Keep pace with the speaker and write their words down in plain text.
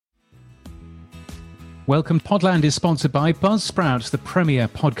Welcome. Podland is sponsored by Buzzsprout, the premier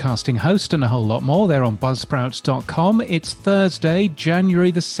podcasting host, and a whole lot more. They're on buzzsprout.com. It's Thursday,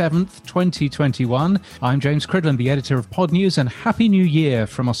 January the 7th, 2021. I'm James Cridland, the editor of Pod News, and Happy New Year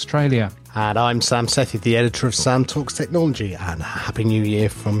from Australia. And I'm Sam Sethi, the editor of Sam Talks Technology, and Happy New Year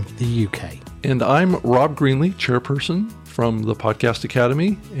from the UK. And I'm Rob Greenlee, chairperson from the Podcast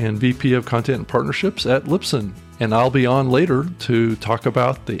Academy and VP of Content and Partnerships at Libsyn. And I'll be on later to talk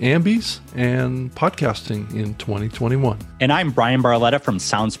about the Ambies and podcasting in 2021. And I'm Brian Barletta from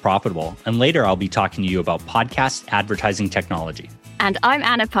Sounds Profitable. And later I'll be talking to you about podcast advertising technology. And I'm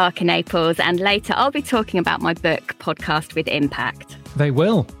Anna Parker Naples. And later I'll be talking about my book, Podcast with Impact. They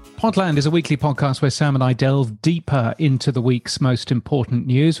will. Podland is a weekly podcast where Sam and I delve deeper into the week's most important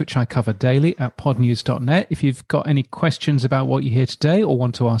news, which I cover daily at podnews.net. If you've got any questions about what you hear today or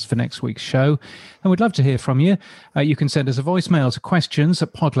want to ask for next week's show, and we'd love to hear from you, you can send us a voicemail to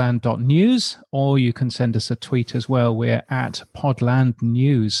questions@podland.news, or you can send us a tweet as well. We're at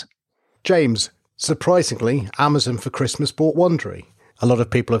podlandnews. James, surprisingly, Amazon for Christmas bought Wondery. A lot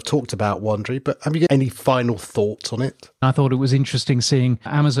of people have talked about Wondery, but have you got any final thoughts on it? I thought it was interesting seeing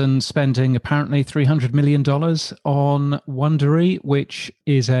Amazon spending apparently $300 million on Wondery, which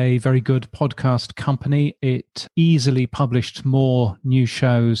is a very good podcast company. It easily published more new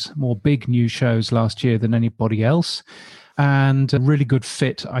shows, more big new shows last year than anybody else. And a really good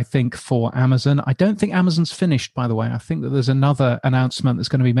fit, I think, for Amazon. I don't think Amazon's finished, by the way. I think that there's another announcement that's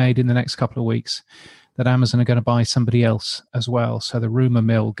going to be made in the next couple of weeks that Amazon are going to buy somebody else as well. So the rumor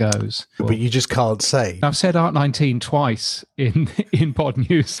mill goes. But you just can't say. I've said Art19 twice in Pod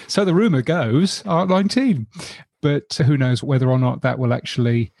News. So the rumor goes Art19. But who knows whether or not that will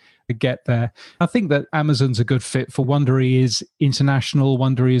actually get there. I think that Amazon's a good fit for Wondery. Is international.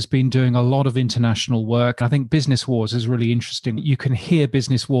 Wondery has been doing a lot of international work. I think Business Wars is really interesting. You can hear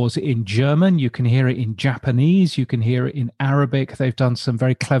Business Wars in German, you can hear it in Japanese, you can hear it in Arabic. They've done some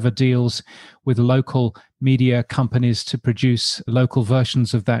very clever deals with local media companies to produce local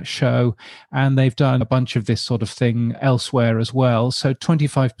versions of that show. And they've done a bunch of this sort of thing elsewhere as well. So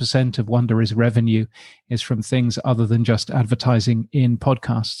 25% of Wondery's revenue is from things other than just advertising in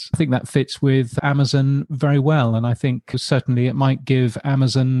podcasts. I think that fits with Amazon very well. And I think certainly it might give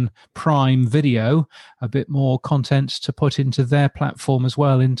Amazon Prime Video a bit more content to put into their platform as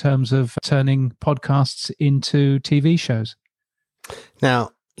well in terms of turning podcasts into TV shows.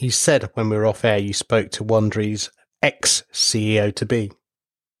 Now, you said when we were off air, you spoke to Wondery's ex-CEO-to-be.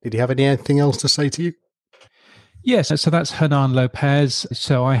 Did he have anything else to say to you? Yes, so that's Hernan Lopez.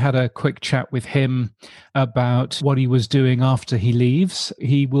 So I had a quick chat with him about what he was doing after he leaves.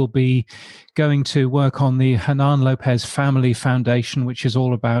 He will be going to work on the Hernan Lopez Family Foundation, which is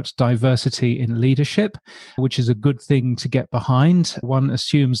all about diversity in leadership, which is a good thing to get behind. One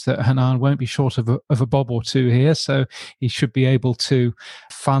assumes that Hernan won't be short of a bob or two here, so he should be able to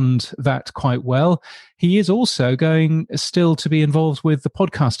fund that quite well. He is also going still to be involved with the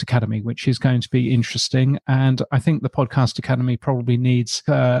Podcast Academy, which is going to be interesting. And I think the Podcast Academy probably needs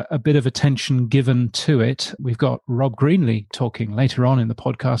a bit of attention given to it. We've got Rob Greenlee talking later on in the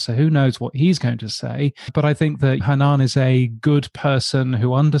podcast, so who knows what he's going to say. But I think that Hernan is a good person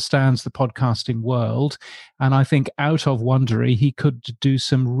who understands the podcasting world. And I think out of Wondery, he could do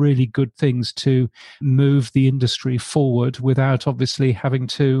some really good things to move the industry forward without obviously having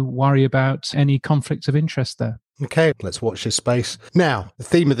to worry about any conflict of interest there. Okay, let's watch this space. Now, the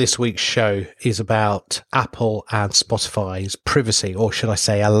theme of this week's show is about Apple and Spotify's privacy, or should I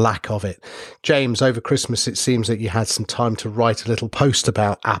say a lack of it. James, over Christmas, it seems that you had some time to write a little post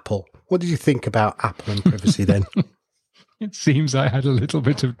about Apple. What did you think about Apple and privacy then? It seems I had a little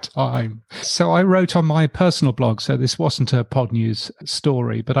bit of time. So I wrote on my personal blog, so this wasn't a Pod News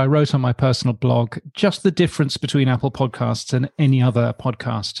story, but I wrote on my personal blog just the difference between Apple Podcasts and any other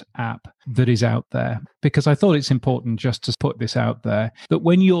podcast app that is out there, because I thought it's important just to put this out there, that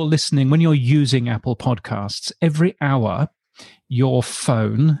when you're listening, when you're using Apple Podcasts, every hour, your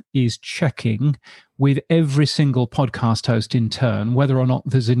phone is checking with every single podcast host in turn whether or not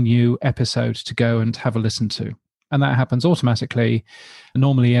there's a new episode to go and have a listen to. And that happens automatically,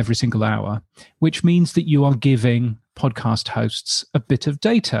 normally every single hour, which means that you are giving podcast hosts a bit of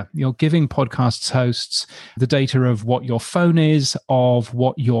data. You're giving podcast hosts the data of what your phone is, of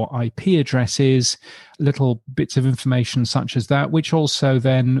what your IP address is, little bits of information such as that, which also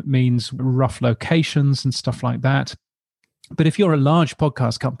then means rough locations and stuff like that. But if you're a large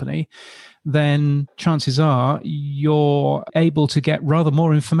podcast company, then chances are you're able to get rather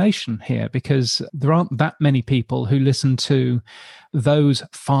more information here, because there aren't that many people who listen to those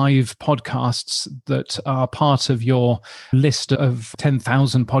 5 podcasts that are part of your list of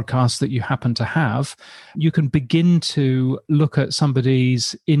 10,000 podcasts that you happen to have. You can begin to look at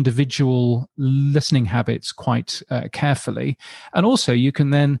somebody's individual listening habits quite carefully. And also you can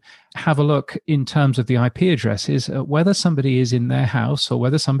then have a look in terms of the IP addresses at whether somebody is in their house or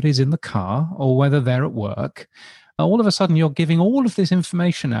whether somebody's in the car or whether they're at work. All of a sudden, you're giving all of this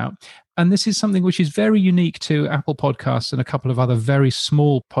information out. And this is something which is very unique to Apple Podcasts and a couple of other very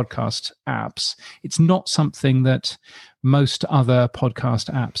small podcast apps. It's not something that most other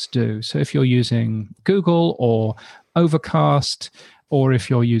podcast apps do. So if you're using Google or Overcast, or if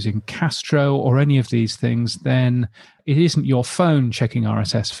you're using Castro or any of these things, then it isn't your phone checking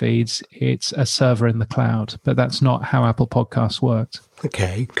RSS feeds. It's a server in the cloud. But that's not how Apple Podcasts works.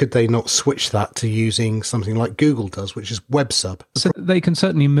 Okay. Could they not switch that to using something like Google does, which is WebSub? So they can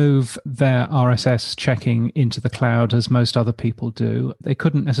certainly move their RSS checking into the cloud as most other people do. They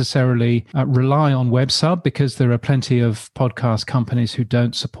couldn't necessarily rely on WebSub because there are plenty of podcast companies who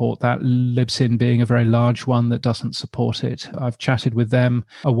don't support that, Libsyn being a very large one that doesn't support it. I've chatted with them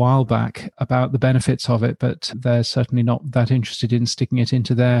a while back about the benefits of it, but they're certainly not that interested in sticking it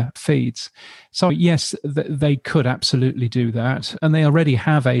into their feeds. So yes, they could absolutely do that. And they already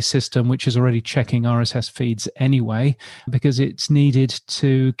have a system which is already checking RSS feeds anyway, because it's needed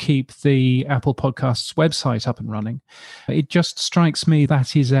to keep the Apple Podcasts website up and running. It just strikes me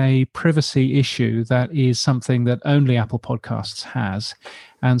that is a privacy issue that is something that only Apple Podcasts has,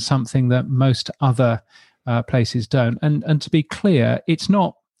 and something that most other places don't. And to be clear, it's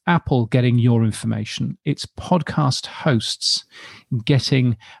not Apple getting your information. It's podcast hosts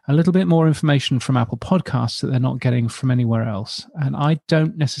getting a little bit more information from Apple Podcasts that they're not getting from anywhere else. And I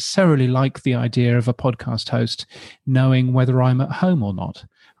don't necessarily like the idea of a podcast host knowing whether I'm at home or not.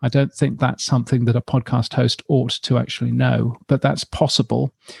 I don't think that's something that a podcast host ought to actually know, but that's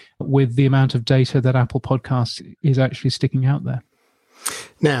possible with the amount of data that Apple Podcasts is actually sticking out there.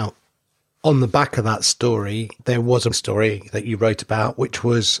 Now, on the back of that story, there was a story that you wrote about, which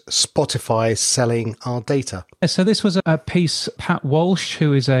was Spotify selling our data. So this was a piece, Pat Walsh,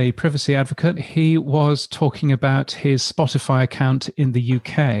 who is a privacy advocate, he was talking about his Spotify account in the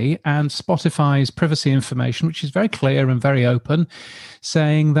UK and Spotify's privacy information, which is very clear and very open,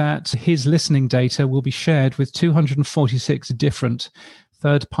 saying that his listening data will be shared with 246 different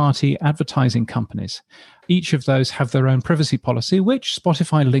third-party advertising companies. Each of those have their own privacy policy, which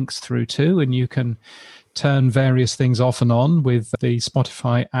Spotify links through to, and you can turn various things off and on with the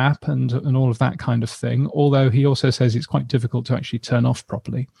Spotify app and all of that kind of thing, although he also says it's quite difficult to actually turn off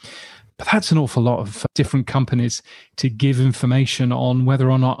properly. But that's an awful lot of different companies to give information on whether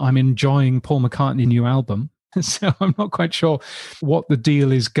or not I'm enjoying Paul McCartney's new album. So I'm not quite sure what the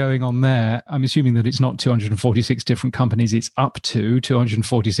deal is going on there. I'm assuming that it's not 246 different companies. It's up to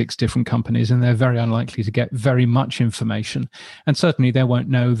 246 different companies, and they're very unlikely to get very much information. And certainly they won't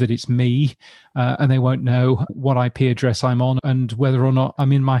know that it's me, and they won't know what IP address I'm on and whether or not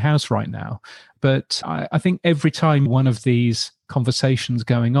I'm in my house right now. But I think every time one of these conversations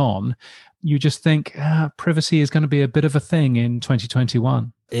going on, you just think privacy is going to be a bit of a thing in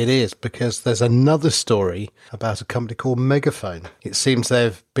 2021. It is, because there's another story about a company called Megaphone. It seems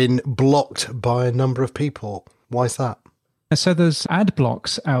they've been blocked by a number of people. Why is that? So there's ad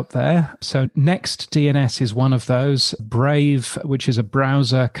blocks out there. So NextDNS is one of those. Brave, which is a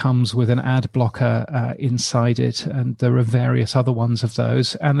browser, comes with an ad blocker inside it. And there are various other ones of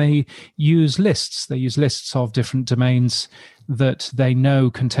those. And they use lists. They use lists of different domains that they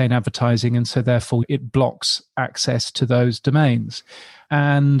know contain advertising. And so therefore it blocks access to those domains.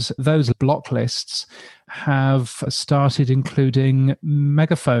 And those block lists have started including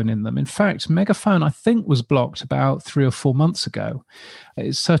Megaphone in them. In fact, Megaphone, I think, was blocked about 3 or 4 months ago.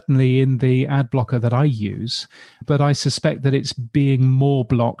 It's certainly in the ad blocker that I use, but I suspect that it's being more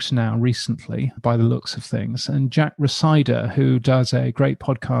blocked now recently by the looks of things. And Jack Rhysider, who does a great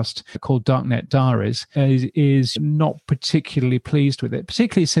podcast called Darknet Diaries, is not particularly pleased with it,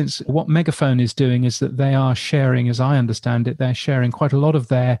 particularly since what Megaphone is doing is that they are sharing, as I understand it, they're sharing quite a lot of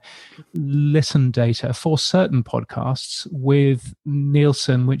their listen data for certain podcasts with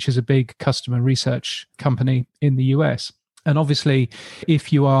Nielsen, which is a big customer research company in the US. And obviously,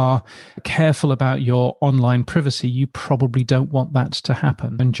 if you are careful about your online privacy, you probably don't want that to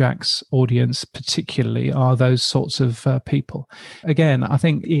happen. And Jack's audience particularly are those sorts of people. Again, I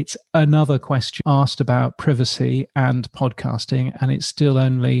think it's another question asked about privacy and podcasting, and it's still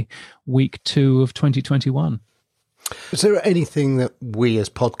only week 2 of 2021. Is there anything that we as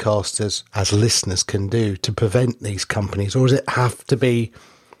podcasters, as listeners, can do to prevent these companies, or does it have to be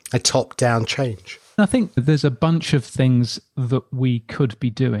a top-down change? I think there's a bunch of things that we could be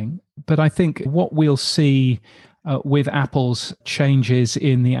doing, but I think what we'll see with Apple's changes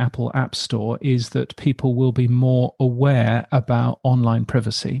in the Apple App Store is that people will be more aware about online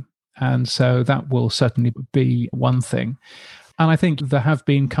privacy. And so that will certainly be one thing. And I think there have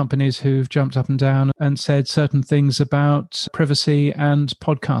been companies who've jumped up and down and said certain things about privacy and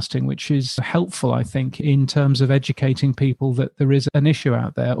podcasting, which is helpful, I think, in terms of educating people that there is an issue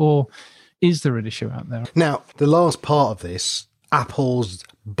out there. Or is there an issue out there? Now, the last part of this, Apple's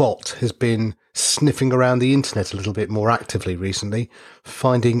bot has been sniffing around the internet a little bit more actively recently,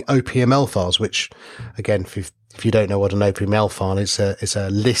 finding OPML files, which, again, if you don't know what an OPML file is, it's a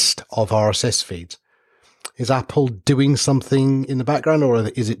list of RSS feeds. Is Apple doing something in the background, or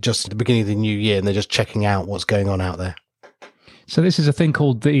is it just the beginning of the new year and they're just checking out what's going on out there? So this is a thing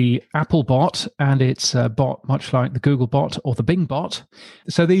called the Apple bot, and it's a bot much like the Google bot or the Bing bot.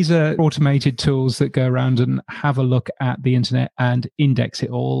 So these are automated tools that go around and have a look at the internet and index it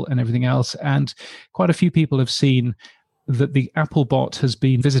all and everything else. And quite a few people have seen that the Apple bot has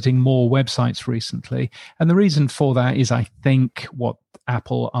been visiting more websites recently. And the reason for that is, I think, what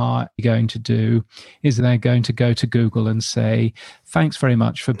Apple are going to do is they're going to go to Google and say, thanks very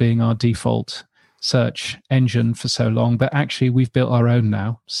much for being our default search engine for so long, but actually we've built our own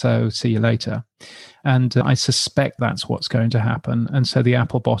now, so see you later. And I suspect that's what's going to happen. And so the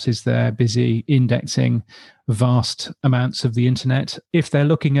Apple bot is there busy indexing vast amounts of the internet. If they're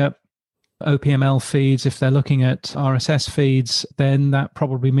looking at OPML feeds, if they're looking at RSS feeds, then that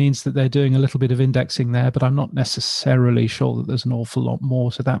probably means that they're doing a little bit of indexing there, but I'm not necessarily sure that there's an awful lot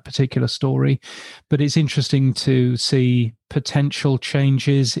more to that particular story. But it's interesting to see potential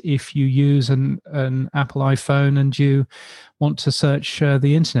changes if you use an Apple iPhone and you want to search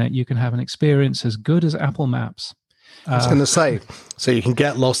the internet. You can have an experience as good as Apple Maps. I was going to say, so you can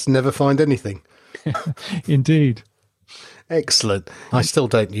get lost and never find anything. Indeed. Excellent. I still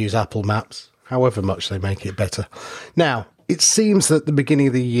don't use Apple Maps, however much they make it better. Now, it seems that at the beginning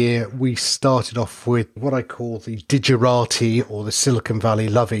of the year, we started off with what I call the Digerati, or the Silicon Valley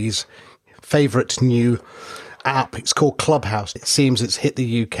Lovies' favourite new app. It's called Clubhouse. It seems it's hit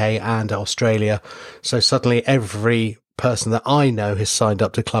the UK and Australia. So suddenly every person that I know has signed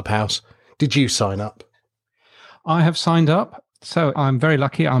up to Clubhouse. Did you sign up? I have signed up. So I'm very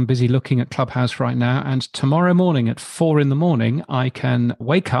lucky. I'm busy looking at Clubhouse right now. And tomorrow morning at 4 a.m, I can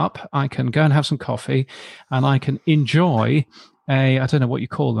wake up, I can go and have some coffee, and I can enjoy I don't know what you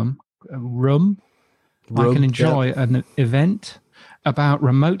call them, a room. I can enjoy an event about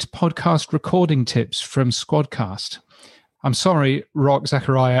remote podcast recording tips from Squadcast. I'm sorry, Rock,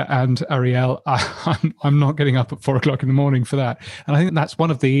 Zachariah, and Ariel. I'm not getting up at 4 o'clock in the morning for that. And I think that's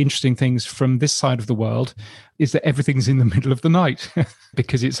one of the interesting things from this side of the world, is that everything's in the middle of the night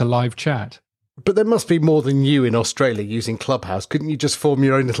because it's a live chat. But there must be more than you in Australia using Clubhouse. Couldn't you just form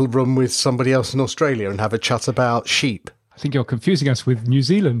your own little room with somebody else in Australia and have a chat about sheep? I think you're confusing us with New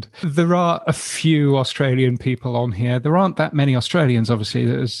Zealand. There are a few Australian people on here. There aren't that many Australians, obviously.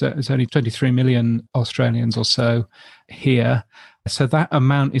 There's only 23 million Australians or so here. So that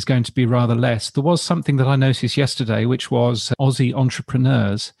amount is going to be rather less. There was something that I noticed yesterday, which was Aussie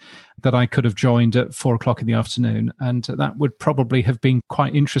entrepreneurs, that I could have joined at 4 o'clock in the afternoon. And that would probably have been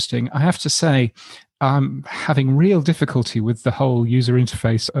quite interesting. I have to say, I'm having real difficulty with the whole user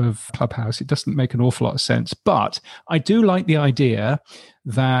interface of Clubhouse. It doesn't make an awful lot of sense. But I do like the idea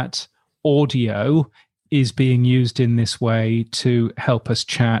that audio is being used in this way to help us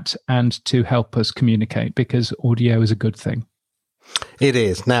chat and to help us communicate, because audio is a good thing. It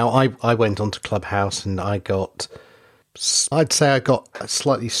is. Now, I went onto Clubhouse and I'd say I got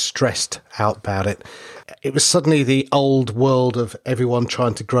slightly stressed out about it. It was suddenly the old world of everyone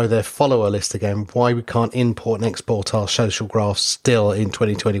trying to grow their follower list again. Why we can't import and export our social graphs still in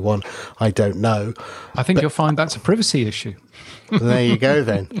 2021, I don't know. I think you'll find that's a privacy issue. There you go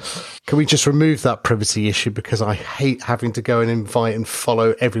then. Can we just remove that privacy issue, because I hate having to go and invite and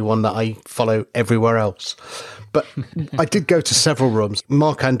follow everyone that I follow everywhere else. But I did go to several rooms.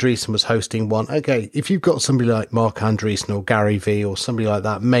 Mark Andreessen was hosting one. Okay, if you've got somebody like Mark Andreessen or Gary Vee or somebody like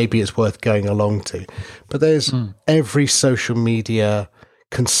that, maybe it's worth going along to. But there's every social media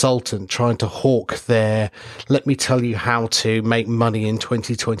consultant trying to hawk their let me tell you how to make money in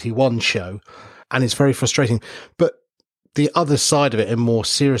 2021 show. And it's very frustrating. But the other side of it, and more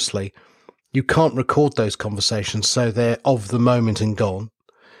seriously, you can't record those conversations, so they're of the moment and gone.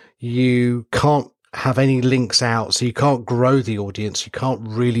 You can't have any links out, so you can't grow the audience. You can't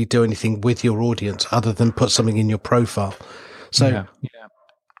really do anything with your audience other than put something in your profile. So yeah.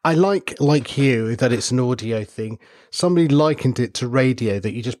 I like you, that it's an audio thing. Somebody likened it to radio,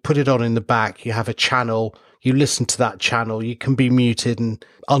 that you just put it on in the back. You have a channel, you listen to that channel, you can be muted, and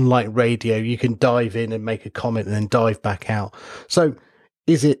unlike radio, you can dive in and make a comment and then dive back out. So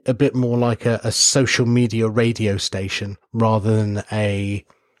is it a bit more like a social media radio station rather than a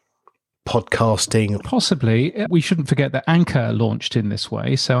podcasting? Possibly. We shouldn't forget that Anchor launched in this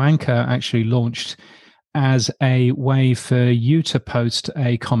way. So Anchor actually launched as a way for you to post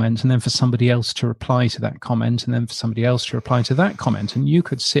a comment and then for somebody else to reply to that comment and then for somebody else to reply to that comment. And you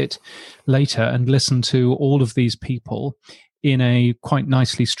could sit later and listen to all of these people in a quite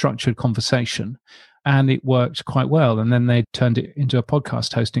nicely structured conversation. And it worked quite well. And then they turned it into a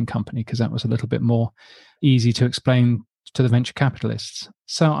podcast hosting company because that was a little bit more easy to explain to the venture capitalists.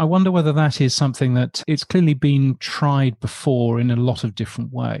 So I wonder whether that is something that it's clearly been tried before in a lot of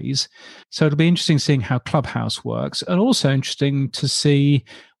different ways. So it'll be interesting seeing how Clubhouse works, and also interesting to see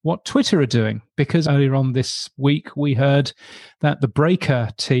what Twitter are doing, because earlier on this week we heard that the Breaker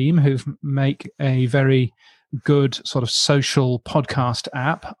team, who make a very good sort of social podcast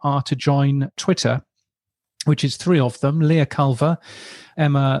app, are to join Twitter, which is three of them: Leah Culver,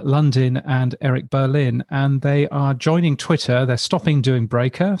 Emma Lundin, and Eric Berlin. And they are joining Twitter. They're stopping doing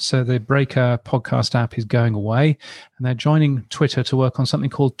Breaker. So the Breaker podcast app is going away. And they're joining Twitter to work on something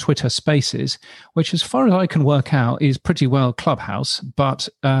called Twitter Spaces, which, as far as I can work out, is pretty well Clubhouse, but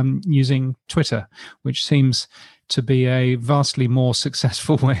using Twitter, which seems to be a vastly more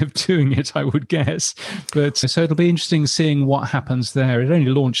successful way of doing it, I would guess. But so it'll be interesting seeing what happens there. It only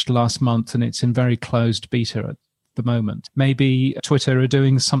launched last month and it's in very closed beta at the moment. Maybe Twitter are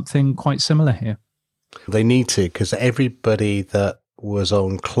doing something quite similar here. They need to, because everybody that was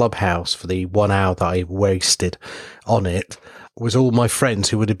on Clubhouse for the 1 hour that I wasted on it was all my friends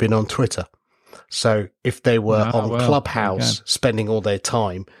who would have been on Twitter. So if they were on Clubhouse spending all their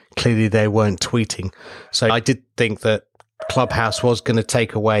time, clearly they weren't tweeting. So I did think that Clubhouse was going to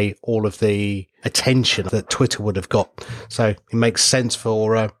take away all of the attention that Twitter would have got. So it makes sense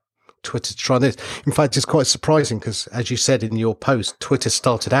for Twitter to try this. In fact, it's quite surprising because, as you said in your post, Twitter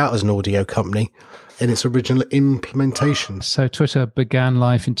started out as an audio company in its original implementation. So Twitter began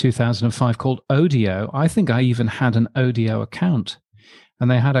life in 2005 called Odeo. I think I even had an Odeo account. And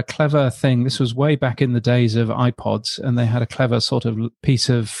they had a clever thing. This was way back in the days of iPods. And they had a clever sort of piece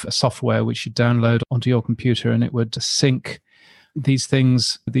of software which you download onto your computer, and it would sync these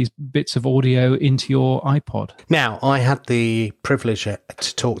things, these bits of audio, into your iPod. Now, I had the privilege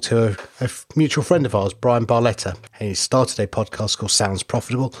to talk to a mutual friend of ours, Brian Barletta. He started a podcast called Sounds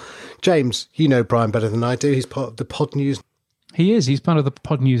Profitable. James, you know Brian better than I do. He's part of the Pod News. He is. He's part of the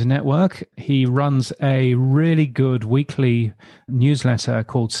Pod News Network. He runs a really good weekly newsletter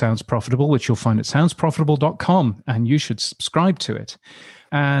called Sounds Profitable, which you'll find at soundsprofitable.com, and you should subscribe to it.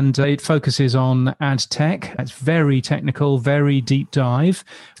 And it focuses on ad tech. It's very technical, very deep dive,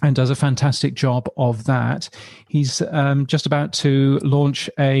 and does a fantastic job of that. He's just about to launch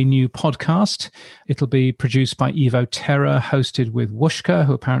a new podcast. It'll be produced by Evo Terra, hosted with Whooshka,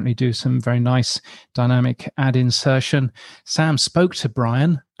 who apparently do some very nice dynamic ad insertion. Sam spoke to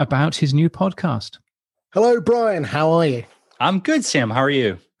Brian about his new podcast. Hello, Brian. How are you? I'm good, Sam. How are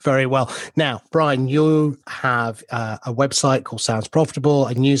you? Very well. Now, Brian, you have a website called Sounds Profitable,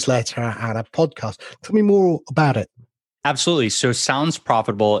 a newsletter, and a podcast. Tell me more about it. Absolutely. So Sounds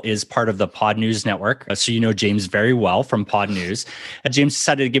Profitable is part of the Pod News Network. So you know James very well from Pod News. James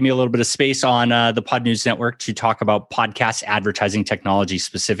decided to give me a little bit of space on the Pod News Network to talk about podcast advertising technology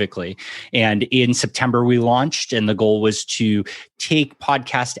specifically. And in September, we launched, and the goal was to take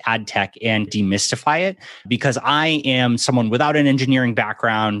podcast ad tech and demystify it, because I am someone without an engineering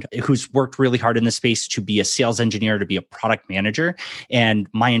background who's worked really hard in the space to be a sales engineer, to be a product manager. And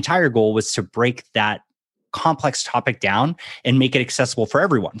my entire goal was to break that complex topic down and make it accessible for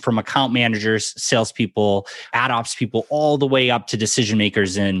everyone, from account managers, salespeople, ad ops people, all the way up to decision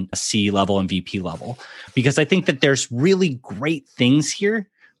makers in C level and VP level. Because I think that there's really great things here,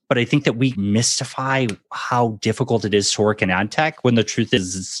 but I think that we mystify how difficult it is to work in ad tech, when the truth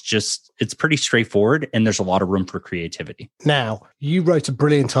is it's pretty straightforward and there's a lot of room for creativity. Now, you wrote a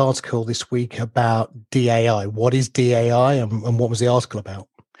brilliant article this week about DAI. What is DAI and what was the article about?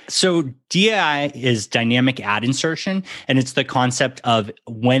 So DAI is dynamic ad insertion, and it's the concept of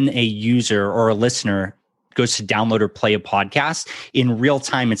when a user or a listener goes to download or play a podcast, in real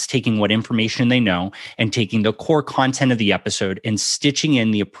time, it's taking what information they know and taking the core content of the episode and stitching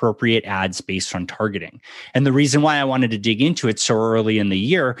in the appropriate ads based on targeting. And the reason why I wanted to dig into it so early in the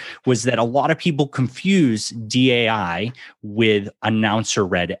year was that a lot of people confuse DAI with announcer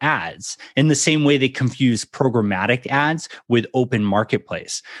read ads in the same way they confuse programmatic ads with open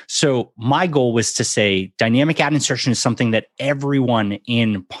marketplace. So my goal was to say dynamic ad insertion is something that everyone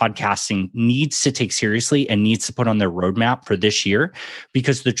in podcasting needs to take seriously and needs to put on their roadmap for this year.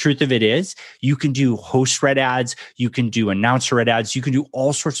 Because the truth of it is, you can do host read ads, you can do announcer read ads, you can do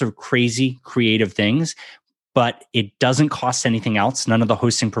all sorts of crazy creative things, but it doesn't cost anything else. None of the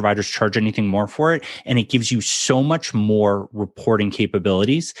hosting providers charge anything more for it. And it gives you so much more reporting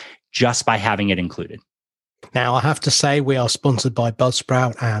capabilities just by having it included. Now, I have to say we are sponsored by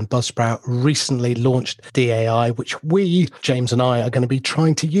Buzzsprout, and Buzzsprout recently launched DAI, which we, James and I, are going to be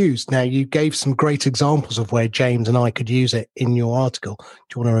trying to use. Now, you gave some great examples of where James and I could use it in your article.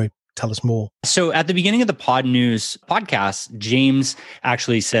 Do you want to tell us more? So at the beginning of the Pod News podcast, James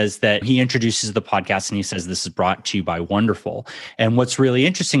actually says that he introduces the podcast and he says this is brought to you by Wonderful. And what's really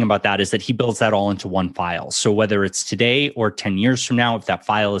interesting about that is that he builds that all into one file. So whether it's today or 10 years from now, if that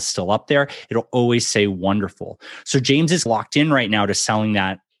file is still up there, it'll always say Wonderful. So James is locked in right now to selling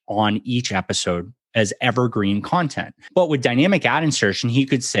that on each episode as evergreen content. But with dynamic ad insertion, he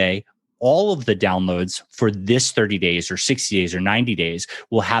could say, all of the downloads for this 30 days or 60 days or 90 days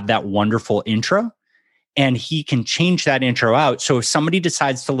will have that Wonderful intro. And he can change that intro out. So if somebody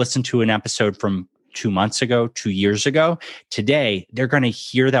decides to listen to an episode from 2 months ago, 2 years ago, today, they're going to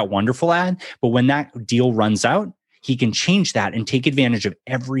hear that Wonderful ad. But when that deal runs out, he can change that and take advantage of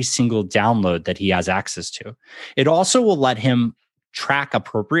every single download that he has access to. It also will let him track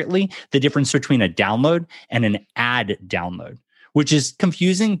appropriately the difference between a download and an ad download, which is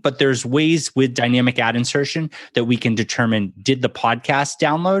confusing, but there's ways with dynamic ad insertion that we can determine, did the podcast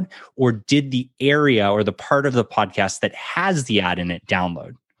download or did the area or the part of the podcast that has the ad in it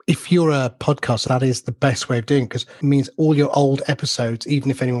download? If you're a podcast, that is the best way of doing it, because it means all your old episodes, even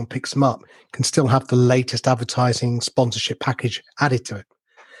if anyone picks them up, can still have the latest advertising sponsorship package added to it.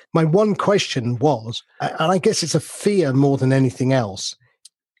 My one question was, and I guess it's a fear more than anything else,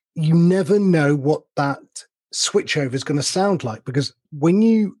 you never know what that switchover is going to sound like, because when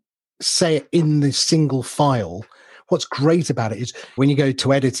you say it in the single file, what's great about it is when you go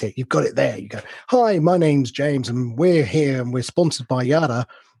to edit it, you've got it there. You go, hi, my name's James and we're here and we're sponsored by Yada.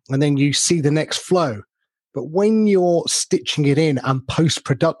 And then you see the next flow. But when you're stitching it in and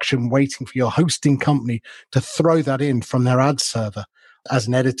post-production, waiting for your hosting company to throw that in from their ad server as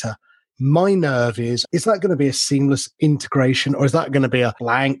an editor, my nerve is that going to be a seamless integration or is that going to be a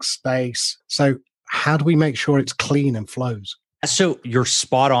blank space? So how do we make sure it's clean and flows? So you're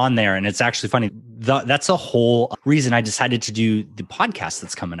spot on there. And it's actually funny. That's a whole reason I decided to do the podcast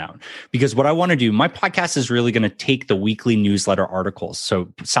that's coming out. Because what I want to do, my podcast is really going to take the weekly newsletter articles.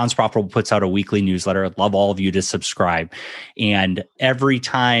 So Sounds Profitable puts out a weekly newsletter. I'd love all of you to subscribe. And every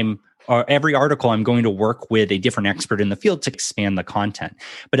time or every article, I'm going to work with a different expert in the field to expand the content.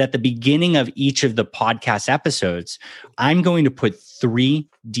 But at the beginning of each of the podcast episodes, I'm going to put 3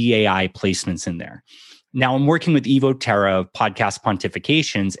 DAI placements in there. Now, I'm working with Evo Terra of Podcast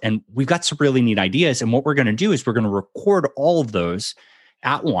Pontifications, and we've got some really neat ideas. And what we're going to do is we're going to record all of those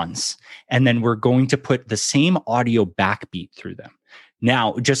at once, and then we're going to put the same audio backbeat through them.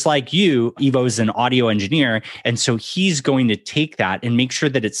 Now, just like you, Evo is an audio engineer, and so he's going to take that and make sure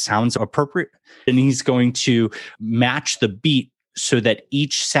that it sounds appropriate, and he's going to match the beat so that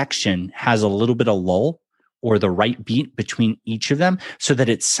each section has a little bit of lull or the right beat between each of them so that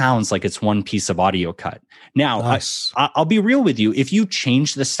it sounds like it's one piece of audio cut. Now, nice. I'll be real with you. If you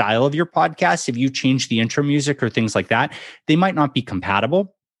change the style of your podcast, if you change the intro music or things like that, they might not be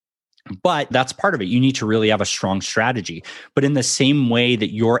compatible. But that's part of it. You need to really have a strong strategy. But in the same way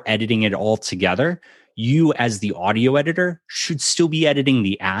that you're editing it all together, you as the audio editor should still be editing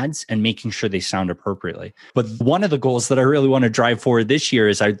the ads and making sure they sound appropriately. But one of the goals that I really want to drive forward this year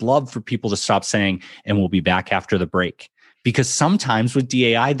is I'd love for people to stop saying, and we'll be back after the break. Because sometimes with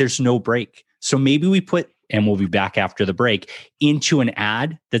DAI, there's no break. So maybe we put, and we'll be back after the break, into an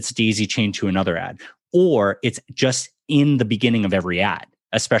ad that's daisy chained to another ad. Or it's just in the beginning of every ad,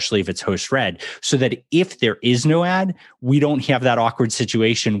 especially if it's host read, so that if there is no ad, we don't have that awkward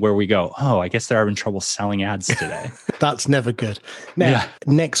situation where we go, oh, I guess they're having trouble selling ads today. That's never good. Now,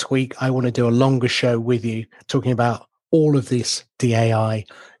 Next week, I want to do a longer show with you talking about all of this DAI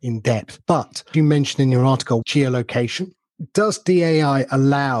in depth. But you mentioned in your article, geolocation. Does DAI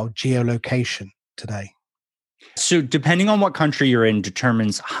allow geolocation today? So depending on what country you're in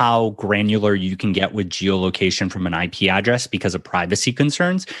determines how granular you can get with geolocation from an IP address because of privacy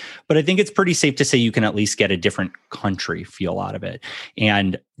concerns. But I think it's pretty safe to say you can at least get a different country feel out of it.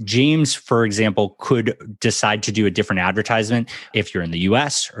 And James, for example, could decide to do a different advertisement if you're in the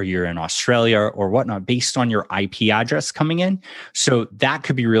US or you're in Australia or whatnot, based on your IP address coming in. So that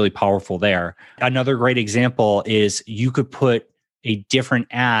could be really powerful there. Another great example is you could put a different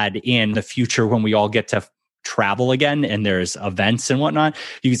ad in the future when we all get to travel again and there's events and whatnot.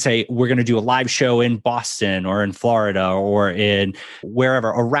 You could say, we're going to do a live show in Boston or in Florida or in wherever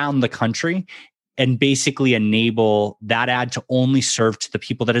around the country, and basically enable that ad to only serve to the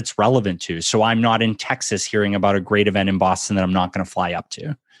people that it's relevant to. So I'm not in Texas hearing about a great event in Boston that I'm not going to fly up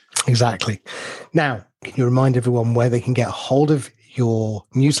to. Exactly. Now, can you remind everyone where they can get a hold of your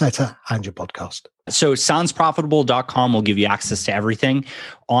newsletter and your podcast? So soundsprofitable.com will give you access to everything.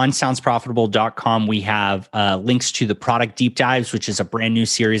 On soundsprofitable.com, we have links to the product deep dives, which is a brand new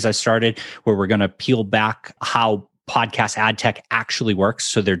series I started where we're going to peel back how podcast ad tech actually works.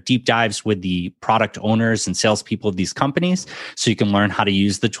 So they're deep dives with the product owners and salespeople of these companies, so you can learn how to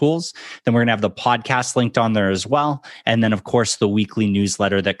use the tools. Then we're going to have the podcast linked on there as well. And then, of course, the weekly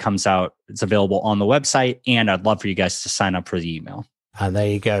newsletter that comes out. It's available on the website. And I'd love for you guys to sign up for the email. And there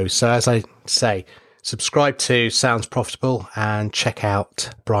you go. So as I say, subscribe to Sounds Profitable and check out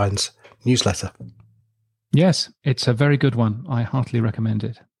Brian's newsletter. Yes, it's a very good one. I heartily recommend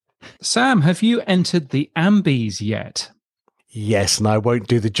it. Sam, have you entered the Ambies yet? Yes, and I won't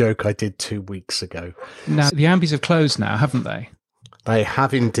do the joke I did 2 weeks ago. Now, the Ambies have closed now, haven't they? They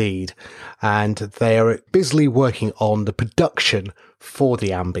have indeed. And they are busily working on the production for the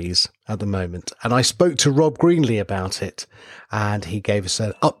Ambies at the moment. And I spoke to Rob Greenlee about it, and he gave us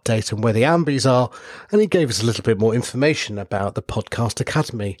an update on where the Ambies are, and he gave us a little bit more information about the Podcast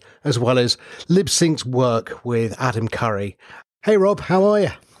Academy, as well as LibSync's work with Adam Curry. Hey, Rob, how are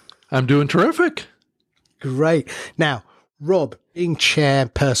you? I'm doing terrific. Great. Now, Rob, being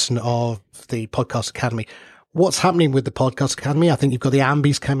chairperson of the Podcast Academy, what's happening with the Podcast Academy? I think you've got the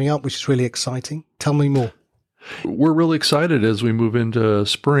Ambies coming up, which is really exciting. Tell me more. We're really excited as we move into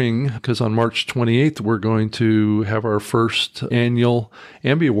spring, because on March 28th, we're going to have our first annual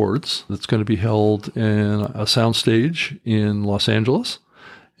Ambie Awards that's going to be held in a soundstage in Los Angeles.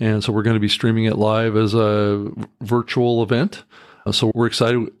 And so we're going to be streaming it live as a virtual event. So we're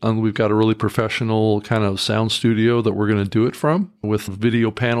excited. We've got a really professional kind of sound studio that we're going to do it from, with video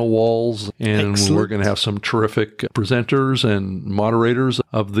panel walls. And Excellent. We're going to have some terrific presenters and moderators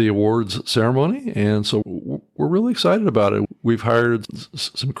of the awards ceremony. And so we're really excited about it. We've hired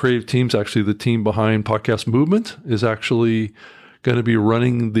some creative teams. Actually, the team behind Podcast Movement is actually going to be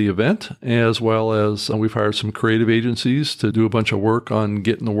running the event, as well as we've hired some creative agencies to do a bunch of work on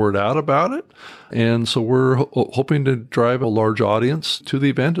getting the word out about it. And so we're hoping to drive a large audience to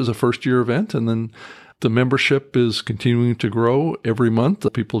the event as a first-year event. And then the membership is continuing to grow every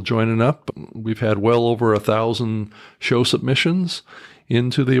month. People joining up. We've had well over 1,000 show submissions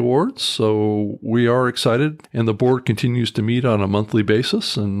into the awards. So we are excited, and the board continues to meet on a monthly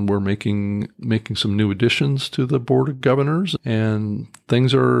basis, and we're making some new additions to the board of governors, and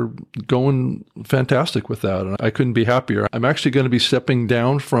things are going fantastic with that. And I couldn't be happier. I'm actually going to be stepping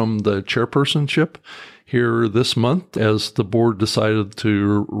down from the chairpersonship here this month as the board decided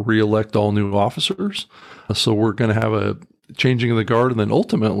to re-elect all new officers. So we're going to have a changing of the guard, and then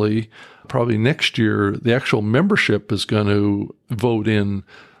ultimately, probably next year, the actual membership is going to vote in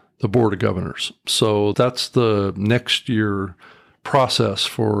the board of governors. So that's the next year process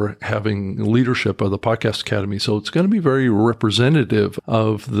for having leadership of the Podcast Academy. So it's going to be very representative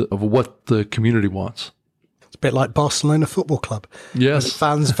of what the community wants. It's a bit like Barcelona Football Club. Yes. The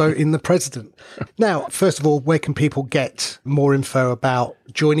fans vote in the president. Now, first of all, where can people get more info about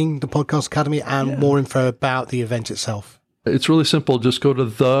joining the Podcast Academy and more info about the event itself? It's really simple. Just go to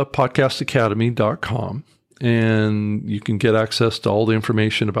thepodcastacademy.com and you can get access to all the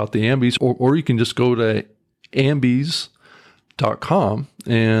information about the Ambies, or you can just go to ambies.com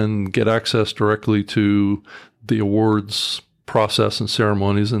and get access directly to the awards process and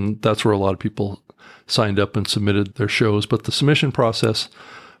ceremonies. And that's where a lot of people signed up and submitted their shows. But the submission process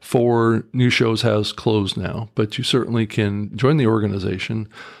for new shows has closed now, but you certainly can join the organization.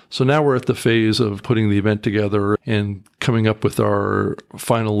 So now we're at the phase of putting the event together and coming up with our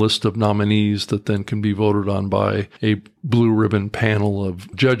final list of nominees that then can be voted on by a blue ribbon panel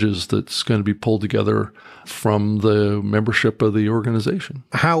of judges that's going to be pulled together from the membership of the organization.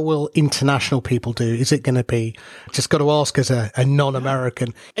 How will international people do? Is it going to be, just got to ask as a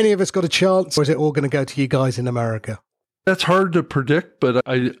non-American, any of us got a chance, or is it all going to go to you guys in America? That's hard to predict, but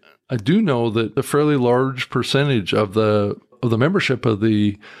I I do know that a fairly large percentage of the membership of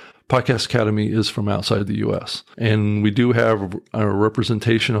the Podcast Academy is from outside the U.S. And we do have a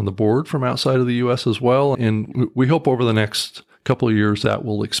representation on the board from outside of the U.S. as well. And we hope over the next couple of years that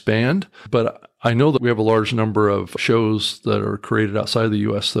will expand. But I know that we have a large number of shows that are created outside of the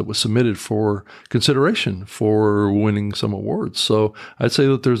U.S. that was submitted for consideration for winning some awards. So I'd say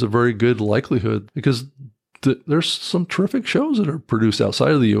that there's a very good likelihood, because there's some terrific shows that are produced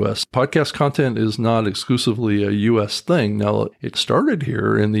outside of the U.S. Podcast content is not exclusively a U.S. thing. Now, it started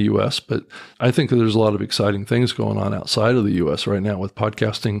here in the U.S., but I think that there's a lot of exciting things going on outside of the U.S. right now with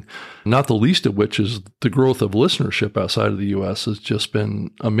podcasting, not the least of which is the growth of listenership outside of the U.S. has just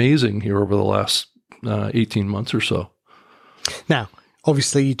been amazing here over the last 18 months or so. Now,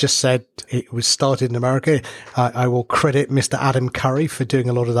 obviously, you just said it was started in America. I will credit Mr. Adam Curry for doing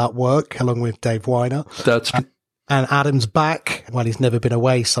a lot of that work, along with Dave Weiner. And Adam's back. Well, he's never been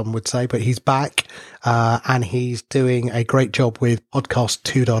away, some would say, but he's back. And he's doing a great job with Podcast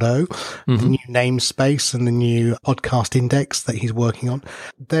 2.0, the new namespace and the new podcast index that he's working on.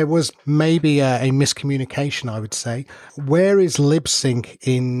 There was maybe a miscommunication, I would say. Where is Libsyn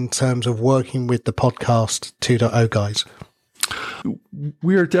in terms of working with the Podcast 2.0 guys?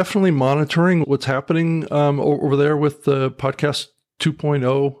 We are definitely monitoring what's happening over there with the Podcast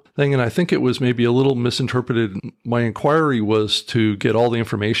 2.0 thing. And I think it was maybe a little misinterpreted. My inquiry was to get all the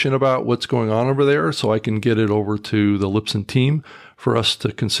information about what's going on over there so I can get it over to the Libsyn team for us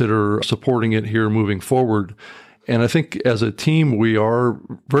to consider supporting it here moving forward. And I think as a team, we are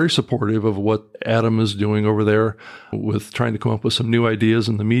very supportive of what Adam is doing over there with trying to come up with some new ideas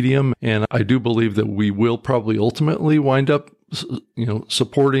in the medium. And I do believe that we will probably ultimately wind up,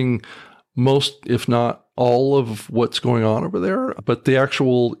 supporting most, if not all, of what's going on over there. But the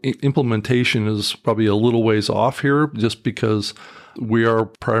actual implementation is probably a little ways off here, just because we are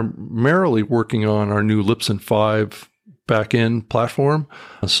primarily working on our new Libsyn 5 back-end platform.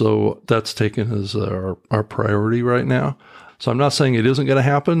 So that's taken as our priority right now. So I'm not saying it isn't going to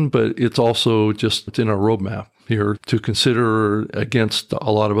happen, but it's also just in our roadmap here to consider against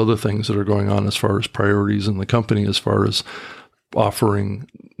a lot of other things that are going on as far as priorities in the company, as far as offering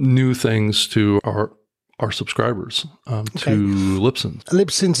new things to our subscribers to Libsyn.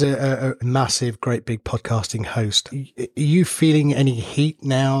 Libsyn's a massive, great big podcasting host. Are you feeling any heat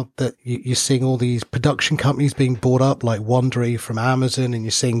now that you're seeing all these production companies being bought up, like Wondery from Amazon, and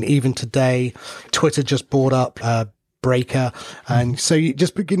you're seeing even today, Twitter just bought up Breaker, and so you're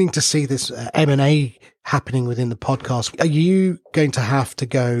just beginning to see this M&A happening within the podcast. Are you going to have to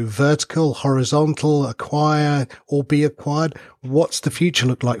go vertical, horizontal, acquire, or be acquired? What's the future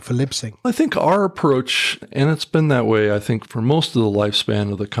look like for Libsyn? I think our approach, and it's been that way, I think, for most of the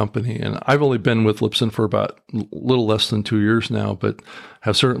lifespan of the company, and I've only been with Libsyn for about a little less than 2 years now, but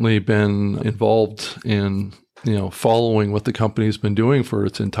have certainly been involved in following what the company's been doing for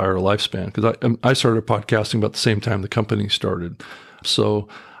its entire lifespan. Because I started podcasting about the same time the company started. So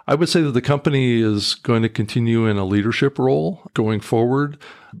I would say that the company is going to continue in a leadership role going forward.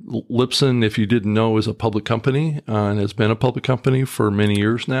 Libsyn, if you didn't know, is a public company and has been a public company for many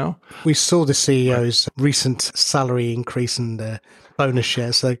years now. We saw the CEO's recent salary increase and bonus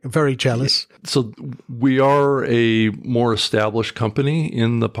shares, so very jealous. So we are a more established company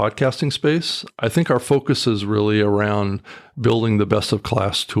in the podcasting space. I think our focus is really around building the best of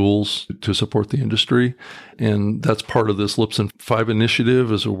class tools to support the industry. And that's part of this Libsyn 5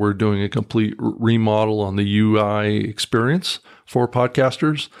 initiative, is that we're doing a complete remodel on the UI experience for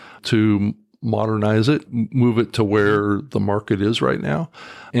podcasters to modernize it, move it to where the market is right now.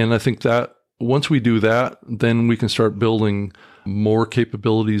 And I think that once we do that, then we can start building more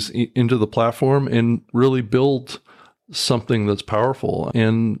capabilities into the platform and really build something that's powerful.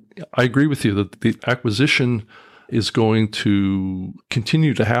 And I agree with you that the acquisition is going to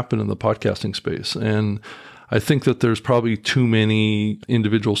continue to happen in the podcasting space. And I think that there's probably too many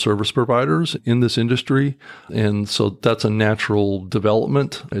individual service providers in this industry. And so that's a natural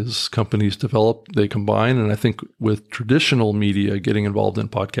development. As companies develop, they combine. And I think with traditional media getting involved in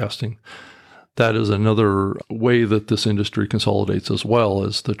podcasting, that is another way that this industry consolidates, as well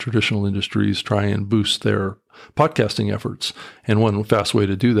as the traditional industries try and boost their podcasting efforts. And one fast way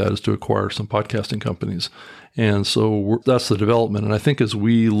to do that is to acquire some podcasting companies. And so that's the development. And I think as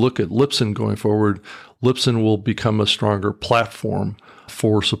we look at Libsyn going forward, Libsyn will become a stronger platform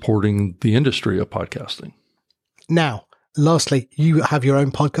for supporting the industry of podcasting. Now, lastly, you have your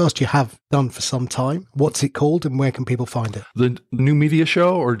own podcast. You have done for some time. What's it called and where can people find it? The New Media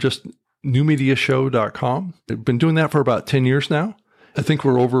Show, or just newmediashow.com. I've been doing that for about 10 years now. I think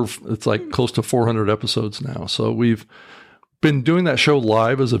we're over, it's like close to 400 episodes now. So we've been doing that show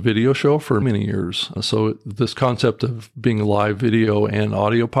live as a video show for many years. So this concept of being a live video and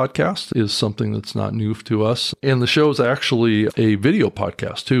audio podcast is something that's not new to us. And the show is actually a video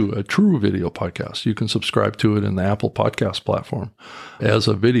podcast too, a true video podcast. You can subscribe to it in the Apple Podcast platform as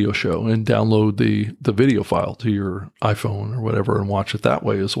a video show and download the video file to your iPhone or whatever and watch it that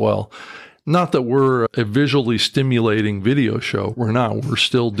way as well. Not that we're a visually stimulating video show. We're not. We're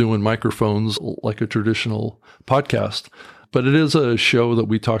still doing microphones like a traditional podcast. But it is a show that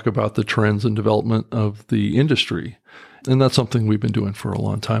we talk about the trends and development of the industry. And that's something we've been doing for a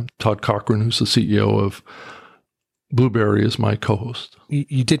long time. Todd Cochran, who's the CEO of Blueberry, is my co-host.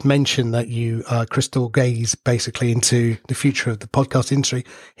 You did mention that you crystal gaze basically into the future of the podcast industry.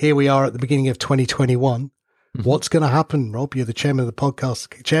 Here we are at the beginning of 2021. Mm-hmm. What's going to happen, Rob? You're the chairperson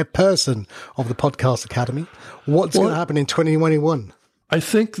of the Podcast Academy. What's going to happen in 2021? I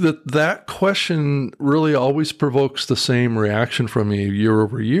think that question really always provokes the same reaction from me year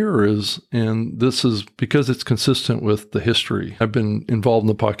over year and this is because it's consistent with the history. I've been involved in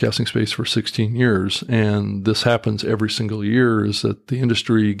the podcasting space for 16 years, and this happens every single year, is that the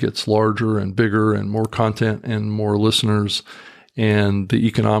industry gets larger and bigger and more content and more listeners, and the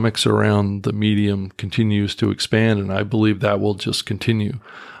economics around the medium continues to expand, and I believe that will just continue.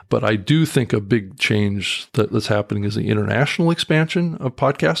 But I do think a big change that's happening is the international expansion of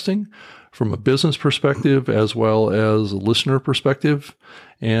podcasting from a business perspective as well as a listener perspective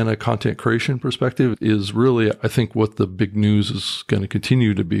and a content creation perspective is really, I think, what the big news is going to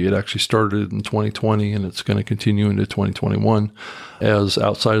continue to be. It actually started in 2020 and it's going to continue into 2021 as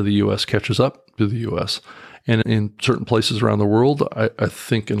outside of the U.S. catches up to the U.S. And in certain places around the world, I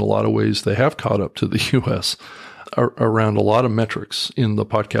think in a lot of ways they have caught up to the U.S. around a lot of metrics in the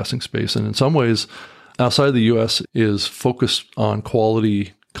podcasting space. And in some ways, outside of the U.S. is focused on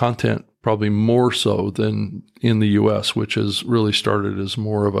quality content, probably more so than in the U.S., which has really started as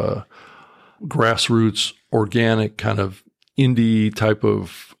more of a grassroots, organic kind of indie type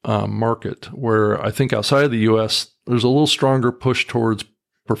of market, where I think outside of the U.S., there's a little stronger push towards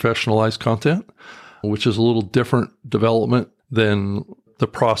professionalized content, which is a little different development than the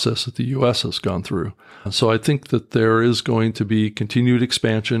process that the U.S. has gone through. And so I think that there is going to be continued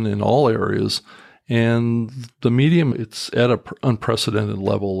expansion in all areas. And the medium, it's at an unprecedented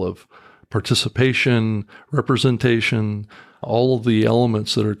level of participation, representation, all of the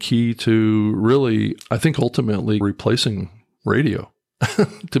elements that are key to really, I think, ultimately replacing radio.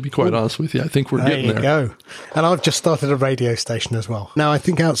 To be quite honest with you, I think we're getting there. There you go. And I've just started a radio station as well. Now, I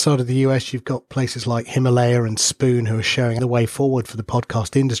think outside of the US, you've got places like Himalaya and Spoon who are showing the way forward for the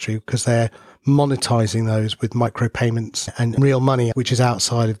podcast industry because they're monetizing those with micropayments and real money, which is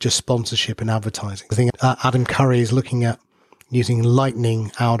outside of just sponsorship and advertising. I think Adam Curry is looking at using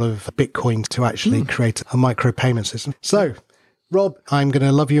Lightning out of Bitcoin to actually create a micropayment system. So, Rob, I'm going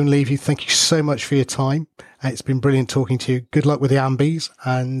to love you and leave you. Thank you so much for your time. It's been brilliant talking to you. Good luck with the Ambies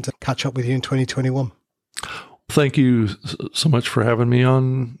and catch up with you in 2021. Thank you so much for having me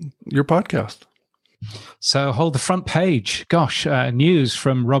on your podcast. So hold the front page. Gosh, news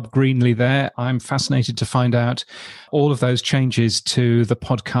from Rob Greenlee there. I'm fascinated to find out all of those changes to the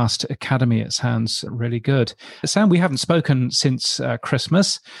Podcast Academy. It sounds really good. Sam, we haven't spoken since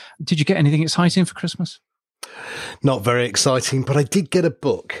Christmas. Did you get anything exciting for Christmas? Not very exciting, but I did get a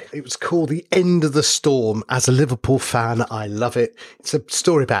book. It was called The End of the Storm. As a Liverpool fan, I love it. It's a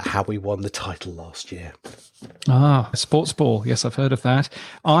story about how we won the title last year. Sports Ball. Yes, I've heard of that.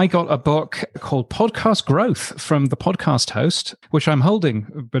 I got a book called Podcast Growth from the podcast host, which I'm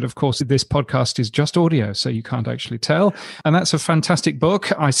holding. But of course, this podcast is just audio, so you can't actually tell. And that's a fantastic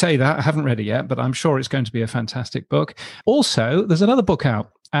book. I say that. I haven't read it yet, but I'm sure it's going to be a fantastic book. Also, there's another book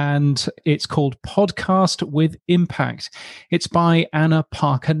out, and it's called Podcast with Impact. It's by Anna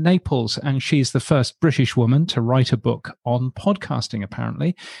Parker Naples, and she's the first British woman to write a book on podcasting,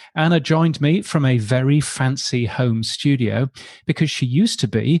 apparently. Anna joined me from a very fancy home studio because she used to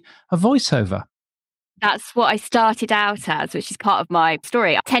be a voiceover. That's what I started out as, which is part of my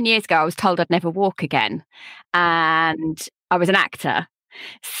story. 10 years ago, I was told I'd never walk again, and I was an actor.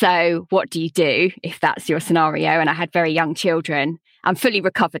 So what do you do if that's your scenario? And I had very young children. I'm fully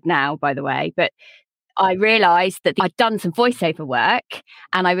recovered now, by the way, but I realised that I'd done some voiceover work,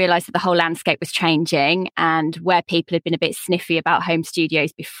 and I realised that the whole landscape was changing, and where people had been a bit sniffy about home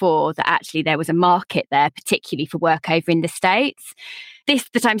studios before, that actually there was a market there, particularly for work over in the States. This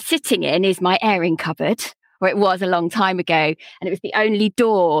that I'm sitting in is my airing cupboard, or it was a long time ago, and it was the only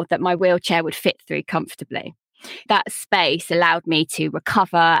door that my wheelchair would fit through comfortably. That space allowed me to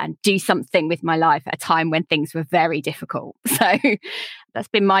recover and do something with my life at a time when things were very difficult. So that's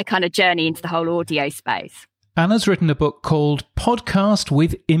been my kind of journey into the whole audio space. Anna's written a book called Podcast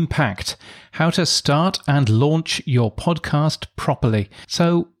with Impact: How to Start and Launch Your Podcast Properly.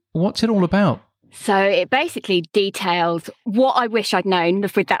 So what's it all about? So it basically details what I wish I'd known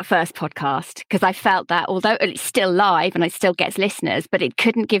with that first podcast, because I felt that although it's still live and it still gets listeners, but it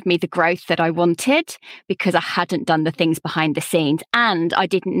couldn't give me the growth that I wanted because I hadn't done the things behind the scenes, and I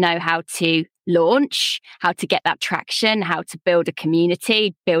didn't know how to launch, how to get that traction, how to build a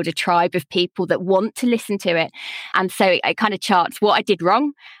community, build a tribe of people that want to listen to it. And so it kind of charts what I did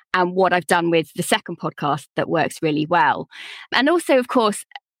wrong and what I've done with the second podcast that works really well. And also, of course,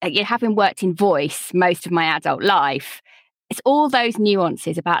 having worked in voice most of my adult life, it's all those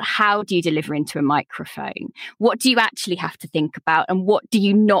nuances about how do you deliver into a microphone? What do you actually have to think about? And what do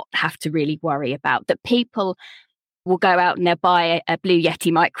you not have to really worry about? That people will go out and they'll buy a Blue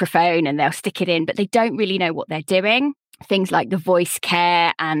Yeti microphone and they'll stick it in, but they don't really know what they're doing. Things like the voice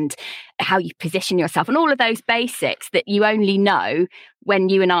care and how you position yourself and all of those basics that you only know when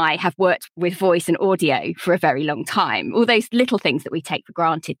you and I have worked with voice and audio for a very long time. All those little things that we take for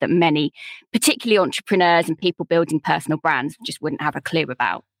granted that many, particularly entrepreneurs and people building personal brands, just wouldn't have a clue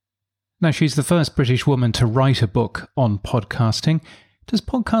about. Now, she's the first British woman to write a book on podcasting. Does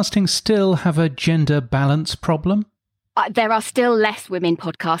podcasting still have a gender balance problem? There are still less women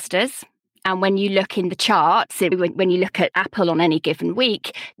podcasters. And when you look in the charts, when you look at Apple on any given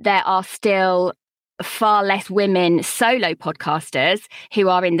week, there are still far less women solo podcasters who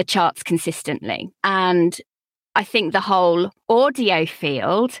are in the charts consistently. And I think the whole audio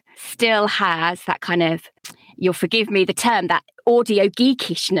field still has that kind of, you'll forgive me the term, that audio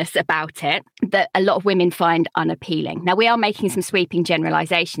geekishness about it that a lot of women find unappealing. Now, we are making some sweeping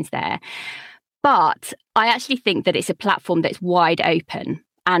generalizations there, but I actually think that it's a platform that's wide open.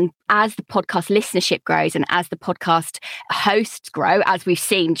 And as the podcast listenership grows and as the podcast hosts grow, as we've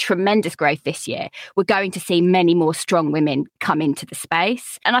seen tremendous growth this year, we're going to see many more strong women come into the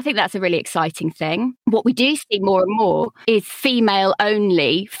space. And I think that's a really exciting thing. What we do see more and more is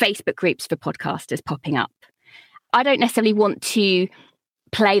female-only Facebook groups for podcasters popping up. I don't necessarily want to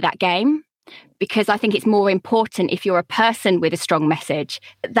play that game, because I think it's more important if you're a person with a strong message,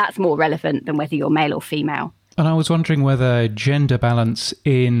 that's more relevant than whether you're male or female. And I was wondering whether gender balance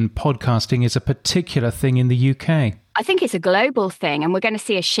in podcasting is a particular thing in the UK. I think it's a global thing, and we're going to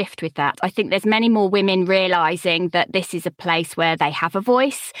see a shift with that. I think there's many more women realising that this is a place where they have a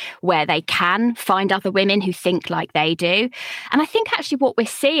voice, where they can find other women who think like they do. And I think actually what we're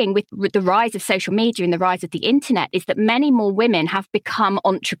seeing with the rise of social media and the rise of the internet is that many more women have become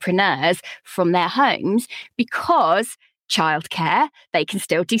entrepreneurs from their homes because childcare, they can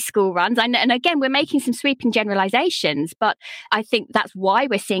still do school runs. And again, we're making some sweeping generalizations, but I think that's why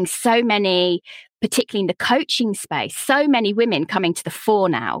we're seeing so many, particularly in the coaching space, so many women coming to the fore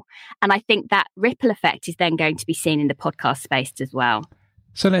now. And I think that ripple effect is then going to be seen in the podcast space as well.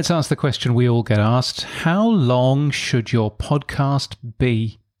 So let's ask the question we all get asked. How long should your podcast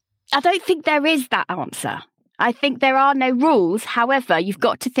be? I don't think there is that answer. I think there are no rules. However, you've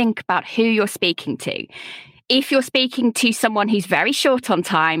got to think about who you're speaking to. If you're speaking to someone who's very short on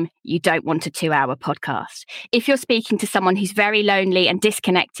time, you don't want a 2-hour podcast. If you're speaking to someone who's very lonely and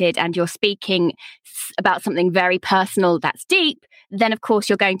disconnected and you're speaking about something very personal that's deep, then of course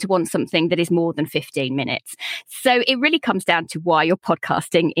you're going to want something that is more than 15 minutes. So it really comes down to why you're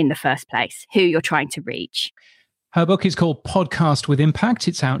podcasting in the first place, who you're trying to reach. Her book is called Podcast with Impact.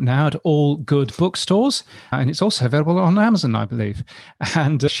 It's out now at all good bookstores, and it's also available on Amazon, I believe.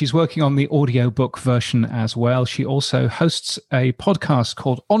 And she's working on the audiobook version as well. She also hosts a podcast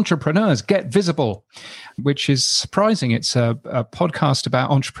called Entrepreneurs Get Visible, which is surprising. It's a podcast about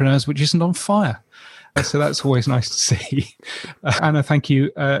entrepreneurs which isn't on fire. So that's always nice to see. Anna, thank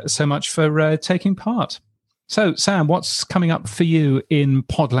you so much for taking part. So, Sam, what's coming up for you in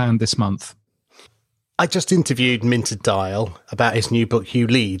Podland this month? I just interviewed Minter Dial about his new book, You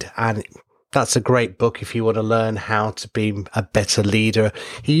Lead, and that's a great book if you want to learn how to be a better leader.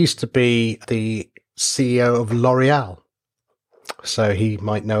 He used to be the CEO of L'Oreal, so he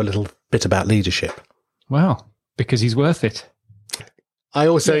might know a little bit about leadership. Wow, because he's worth it. I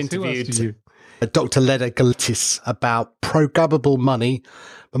also interviewed Dr. Leda Galitis about programmable money,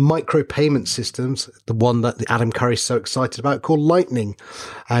 the micropayment systems, the one that Adam Curry's so excited about, called Lightning.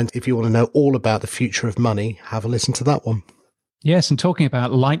 And if you want to know all about the future of money, have a listen to that one. Yes, and talking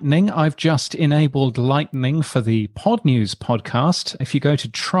about Lightning, I've just enabled Lightning for the Pod News podcast. If you go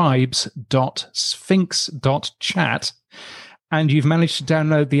to tribes.sphinx.chat and you've managed to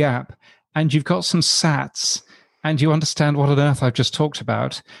download the app and you've got some sats and you understand what on earth I've just talked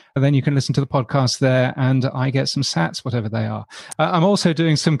about, and then you can listen to the podcast there, and I get some sats, whatever they are. I'm also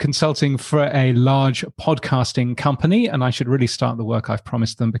doing some consulting for a large podcasting company, and I should really start the work I've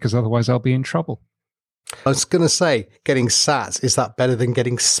promised them, because otherwise I'll be in trouble. I was going to say, getting sats, is that better than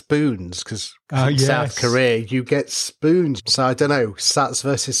getting spoons? Because in South Korea, you get spoons. So I don't know, sats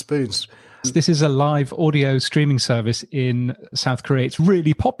versus spoons. This is a live audio streaming service in South Korea. It's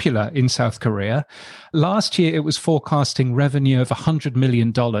really popular in South Korea. Last year, it was forecasting revenue of $100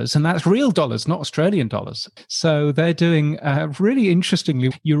 million, and that's real dollars, not Australian dollars. So they're doing really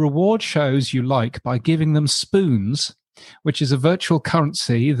interestingly, you reward shows you like by giving them spoons, which is a virtual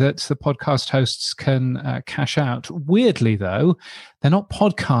currency that the podcast hosts can cash out. Weirdly, though, they're not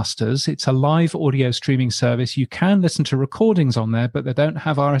podcasters. It's a live audio streaming service. You can listen to recordings on there, but they don't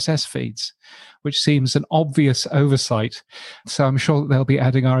have RSS feeds, which seems an obvious oversight. So I'm sure that they'll be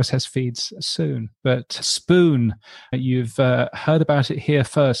adding RSS feeds soon. But Spoon, you've heard about it here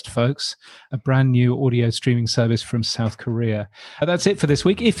first, folks. A brand new audio streaming service from South Korea. That's it for this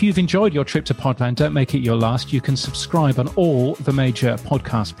week. If you've enjoyed your trip to Podland, don't make it your last. You can subscribe on all the major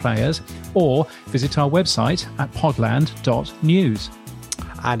podcast players or visit our website at podland.news.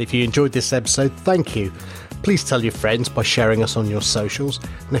 And if you enjoyed this episode, thank you. Please tell your friends by sharing us on your socials.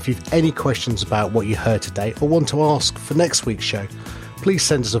 And if you've any questions about what you heard today or want to ask for next week's show, please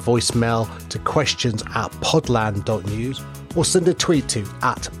send us a voicemail to questions@podland.news or send a tweet to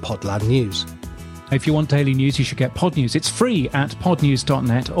 @podlandnews. If you want daily news, you should get Pod News. It's free at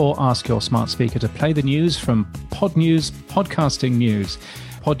podnews.net, or ask your smart speaker to play the news from Pod News Podcasting News.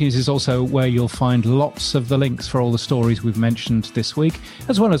 Pod News is also where you'll find lots of the links for all the stories we've mentioned this week,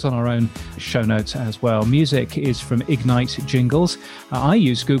 as well as on our own show notes as well. Music is from Ignite Jingles. I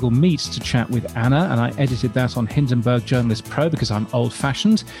use Google Meet to chat with Anna, and I edited that on Hindenburg Journalist Pro because I'm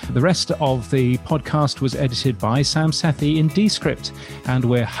old-fashioned. The rest of the podcast was edited by Sam Sethi in Descript, and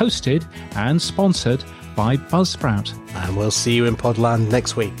we're hosted and sponsored by Buzzsprout. And we'll see you in Podland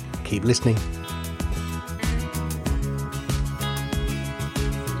next week. Keep listening.